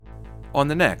on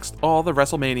the next All the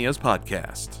WrestleManias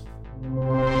podcast.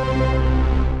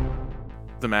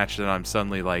 The match that I'm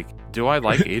suddenly like, do I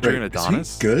like Adrian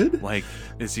Adonis? Is he good? Like,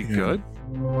 is he good?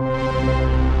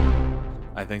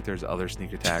 I think there's other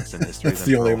sneak attacks in history. That's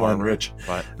than the only Pearl one, Harbor, Rich.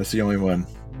 But That's the only one.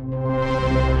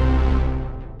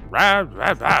 I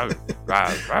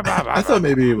I thought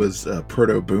maybe it was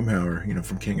Proto Boomhauer,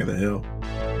 from King of the Hill.